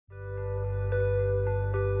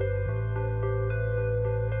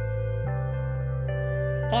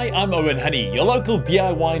Hi, I'm Owen Honey, your local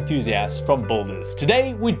DIY enthusiast from Builders.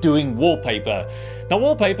 Today we're doing wallpaper. Now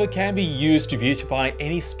wallpaper can be used to beautify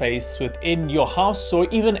any space within your house or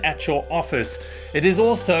even at your office. It is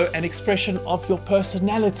also an expression of your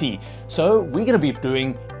personality. So we're going to be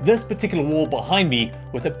doing this particular wall behind me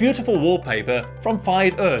with a beautiful wallpaper from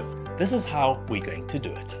Fired Earth. This is how we're going to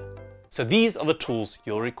do it. So these are the tools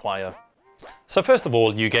you'll require. So first of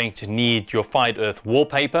all, you're going to need your Fired Earth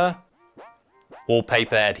wallpaper,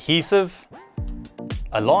 wallpaper adhesive,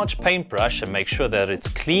 a large paintbrush and make sure that it's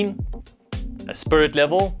clean, a spirit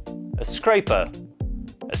level, a scraper,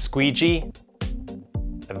 a squeegee,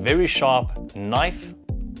 a very sharp knife,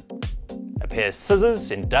 a pair of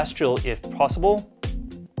scissors, industrial if possible,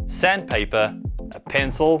 sandpaper, a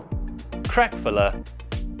pencil, crack filler,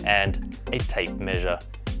 and a tape measure.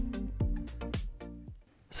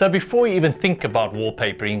 So before you even think about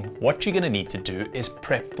wallpapering, what you're going to need to do is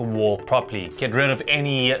prep the wall properly. Get rid of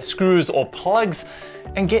any screws or plugs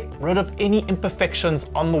and get rid of any imperfections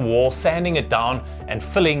on the wall, sanding it down and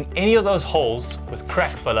filling any of those holes with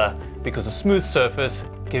crack filler, because a smooth surface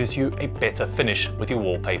gives you a better finish with your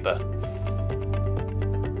wallpaper.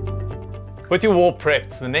 With your wall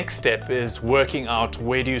prepped, the next step is working out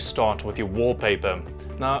where do you start with your wallpaper.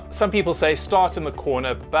 Now, some people say start in the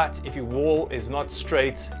corner, but if your wall is not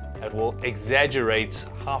straight, it will exaggerate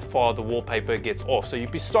how far the wallpaper gets off. So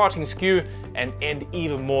you'd be starting skew and end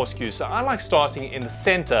even more skew. So I like starting in the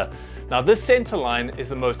center. Now this center line is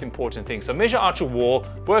the most important thing. So measure out your wall,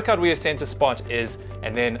 work out where your center spot is,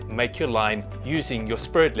 and then make your line using your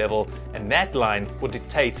spirit level. And that line will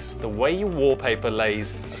dictate the way your wallpaper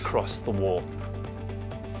lays across the wall.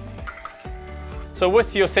 So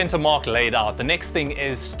with your center mark laid out, the next thing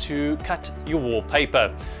is to cut your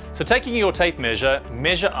wallpaper. So taking your tape measure,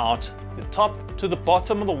 measure out the top to the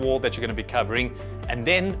bottom of the wall that you're going to be covering, and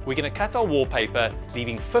then we're going to cut our wallpaper,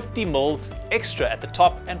 leaving 50 mils extra at the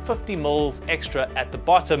top and 50 mils extra at the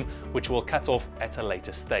bottom, which we'll cut off at a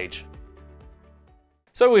later stage.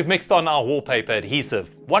 So we've mixed on our wallpaper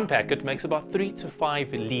adhesive. One packet makes about 3 to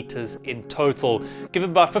 5 liters in total. Give it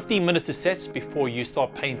about 15 minutes to set before you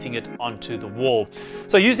start painting it onto the wall.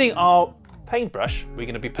 So using our paintbrush, we're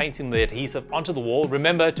going to be painting the adhesive onto the wall.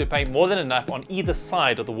 Remember to paint more than enough on either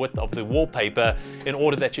side of the width of the wallpaper in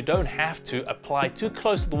order that you don't have to apply too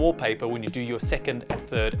close to the wallpaper when you do your second and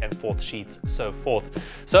third and fourth sheets, so forth.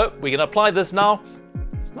 So we're going to apply this now.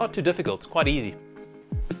 It's not too difficult, it's quite easy.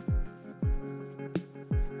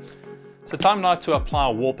 So time now to apply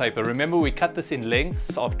our wallpaper. Remember, we cut this in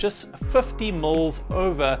lengths of just 50 mils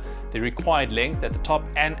over the required length at the top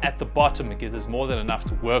and at the bottom. It gives us more than enough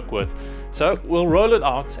to work with. So we'll roll it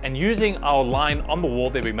out, and using our line on the wall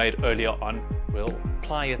that we made earlier on, we'll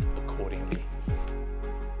apply it accordingly.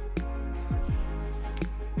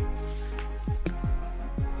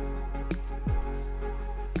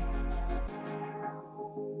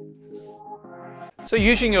 So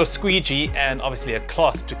using your squeegee and obviously a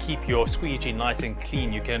cloth to keep your squeegee nice and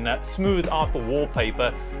clean, you can smooth out the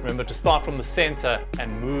wallpaper. Remember to start from the center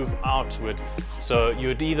and move outward. So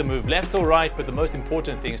you'd either move left or right, but the most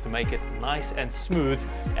important thing is to make it nice and smooth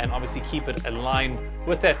and obviously keep it aligned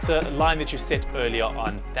with that line that you set earlier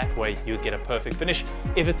on. That way you'll get a perfect finish.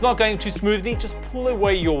 If it's not going too smoothly, just pull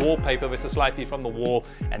away your wallpaper ever so slightly from the wall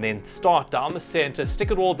and then start down the center,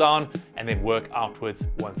 stick it all down, and then work outwards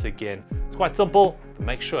once again. It's quite simple, but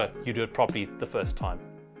make sure you do it properly the first time.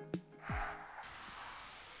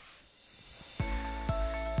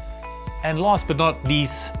 And last but not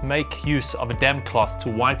least, make use of a damp cloth to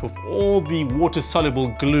wipe off all the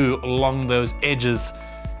water-soluble glue along those edges.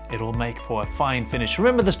 It'll make for a fine finish.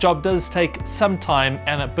 Remember, this job does take some time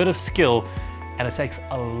and a bit of skill, and it takes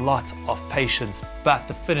a lot of patience, but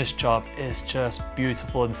the finished job is just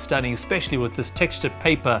beautiful and stunning, especially with this textured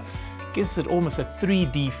paper. It gives it almost a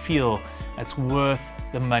 3D feel. It's worth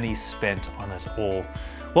the money spent on it all.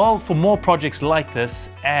 Well, for more projects like this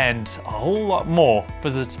and a whole lot more,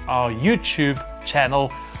 visit our YouTube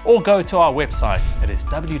channel or go to our website. It is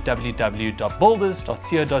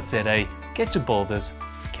www.builders.co.za. Get to Builders